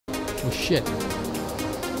Oh shit.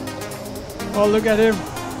 Oh, look at him.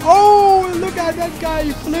 Oh, look at that guy.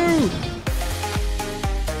 He flew.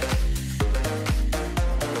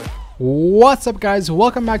 What's up, guys?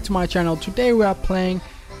 Welcome back to my channel. Today we are playing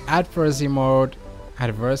adversary mode,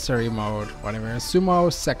 whatever,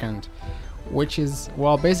 Sumo second, which is,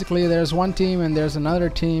 well, basically there's one team and there's another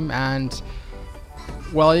team, and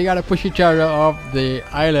well, you gotta push each other off the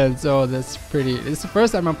island. So that's pretty. It's the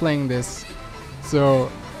first time I'm playing this,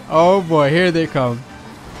 so oh boy, here they come.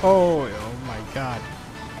 Oh my god,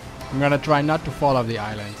 I'm gonna try not to fall off the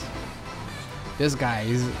island. This guy,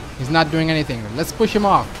 he's not doing anything. Let's push him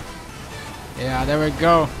off. Yeah, there we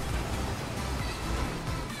go.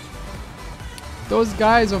 Those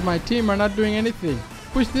guys of my team are not doing anything.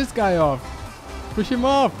 Push this guy off. Push him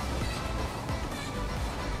off.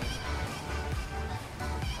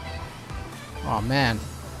 Oh man.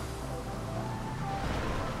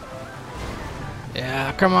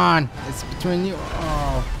 Yeah, come on. It's between you.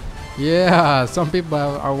 Oh. Yeah, some people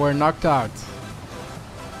were knocked out.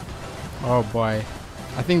 Oh boy.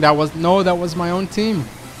 I think that was my own team.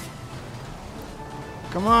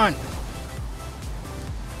 Come on.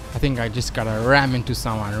 I think I just gotta ram into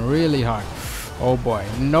someone really hard. Oh boy.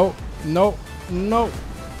 No, no, no.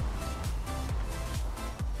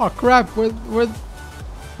 Oh crap, we're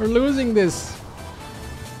losing this.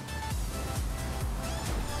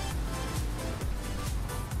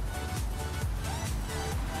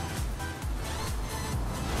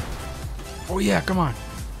 Oh yeah, come on.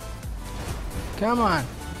 Come on.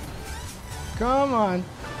 Come on.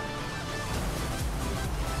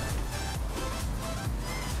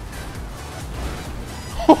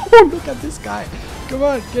 Oh, look at this guy. Come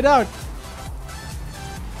on, get out.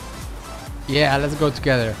 Yeah, let's go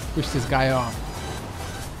together. Push this guy off.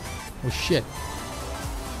 Oh shit.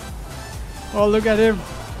 Oh, look at him.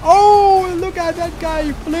 Oh, look at that guy.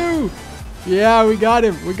 He flew. Yeah, we got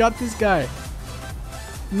him. We got this guy.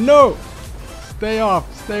 No. Stay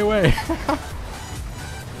off. Stay away.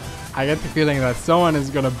 I get the feeling that someone is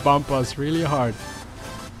gonna bump us really hard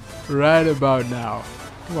right about now.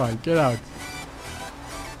 Come on, get out.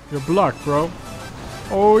 You're blocked, bro.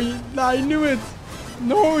 Oh, I knew it.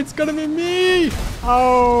 No, it's gonna be me.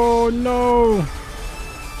 Oh, no.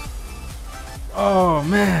 Oh,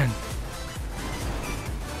 man.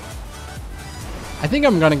 I think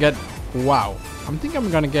I'm gonna get... Wow. I think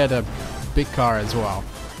I'm gonna get a big car as well.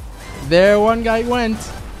 There, one guy went.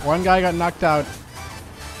 One guy got knocked out.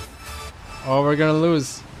 Oh, we're gonna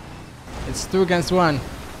lose. It's 2 against 1.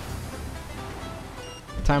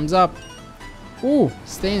 Time's up. Ooh,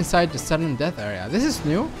 stay inside the sudden death area. This is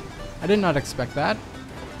new. I did not expect that.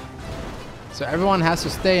 So everyone has to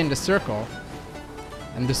stay in the circle,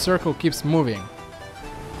 and the circle keeps moving.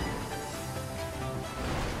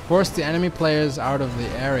 Force the enemy players out of the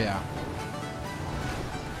area.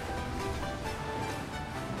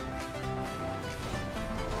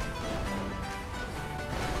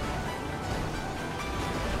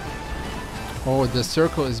 Oh, the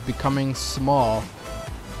circle is becoming small.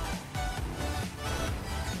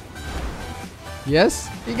 Yes,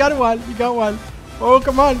 he got one. He got one. Oh,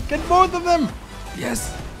 come on, get both of them.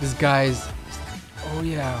 Yes, this guy's. Oh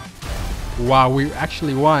yeah. Wow, we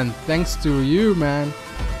actually won thanks to you, man.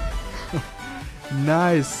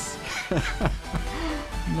 Nice.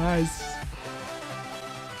 Nice.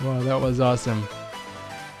 Wow, that was awesome.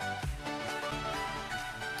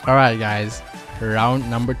 All right, guys, round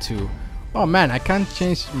number 2. Oh man, I can't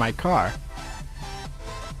change my car.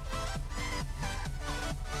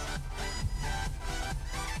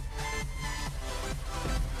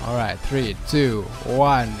 Alright, 3, 2,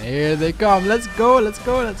 1. Here they come. Let's go, let's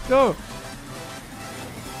go, let's go.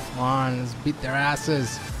 Come on, let's beat their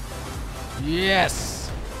asses. Yes.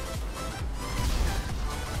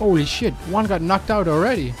 Holy shit, one got knocked out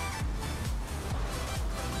already.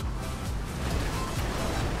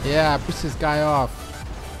 Yeah, push this guy off.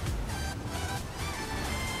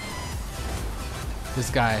 This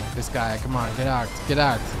guy, come on, get out, get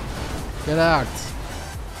out, get out.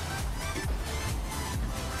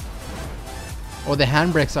 Oh, the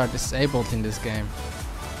handbrakes are disabled in this game.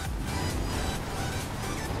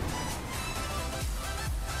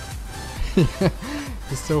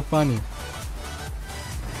 It's so funny.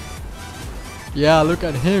 Yeah, look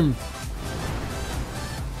at him.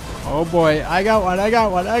 Oh boy, I got one, I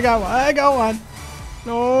got one, I got one, I got one.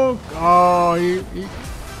 No. Oh, he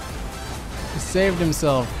saved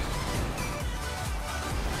himself.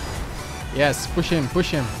 Yes, push him,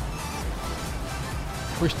 push him.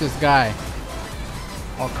 Push this guy.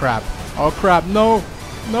 Oh crap. Oh crap. No.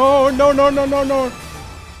 No, no, no, no, no, no.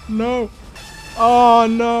 No. Oh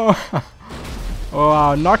no. Oh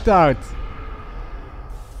wow, knocked out.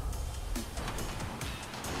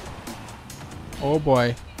 Oh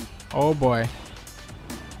boy. Oh boy.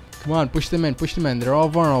 Come on, push them in, push them in. They're all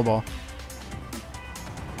vulnerable.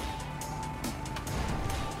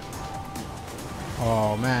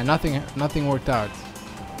 Oh man, nothing worked out.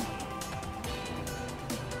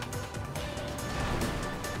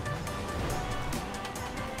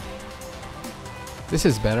 This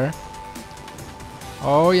is better.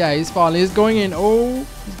 Oh yeah, he's falling. He's going in. Oh,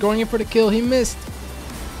 he's going in for the kill. He missed.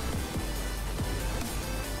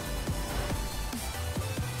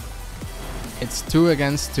 It's 2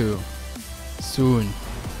 against 2. Soon,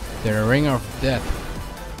 the ring of death.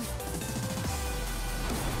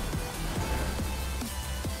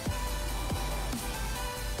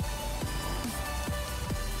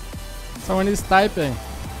 Someone is typing.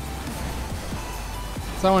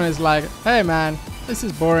 Someone is like, hey man, this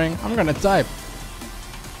is boring. I'm gonna type.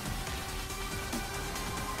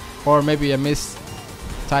 Or maybe a miss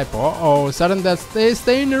typo. Uh-oh, sudden death.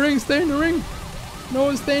 Stay in the ring, stay in the ring.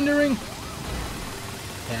 No, stay in the ring.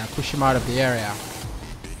 Yeah, push him out of the area.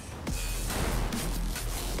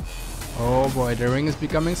 Oh boy, the ring is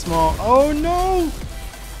becoming small. Oh no!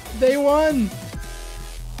 They won!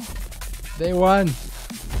 They won.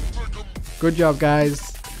 Good job,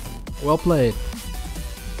 guys. Well played.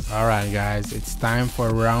 Alright guys, it's time for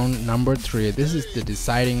round number 3. This is the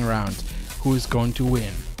deciding round. Who's going to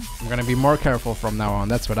win? I'm gonna be more careful from now on,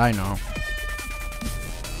 that's what I know.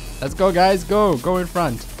 Let's go guys, go in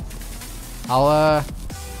front.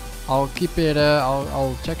 I'll keep it,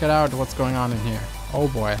 I'll check it out what's going on in here. Oh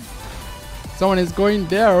boy. Someone is going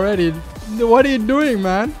there already. What are you doing,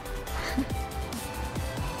 man?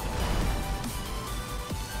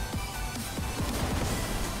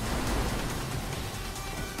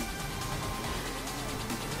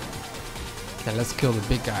 Okay, let's kill the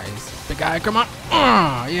big guys. Big guy, come on.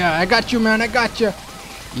 Yeah, I got you, man. I got you.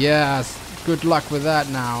 Yes. Good luck with that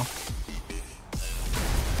now.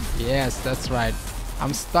 Yes, that's right.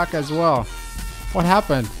 I'm stuck as well. What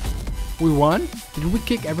happened? We won? Did we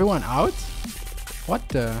kick everyone out? What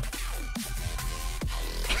the?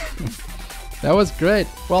 That was great.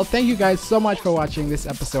 Well, thank you guys so much for watching this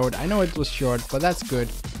episode. I know it was short, but that's good.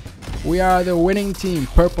 We are the winning team,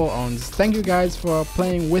 Purple Owns. Thank you guys for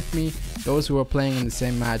playing with me. Those who are playing in the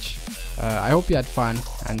same match. I hope you had fun,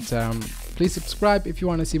 and please subscribe if you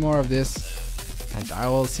want to see more of this, and I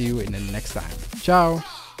will see you in the next time. Ciao!